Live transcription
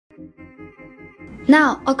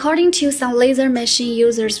Now, according to some laser machine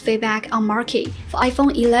users' feedback on market for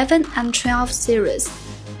iPhone 11 and 12 series,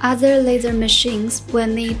 other laser machines will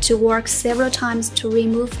need to work several times to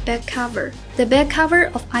remove back cover. The back cover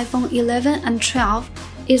of iPhone 11 and 12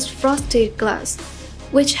 is frosted glass,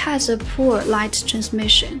 which has a poor light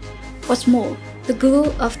transmission. What's more, the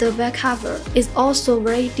glue of the back cover is also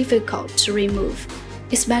very difficult to remove,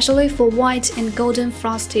 especially for white and golden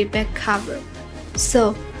frosted back cover.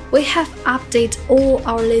 So, we have updated all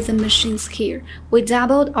our laser machines here. We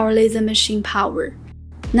doubled our laser machine power.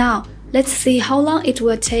 Now, let's see how long it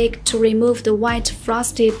will take to remove the white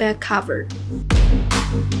frosted back cover.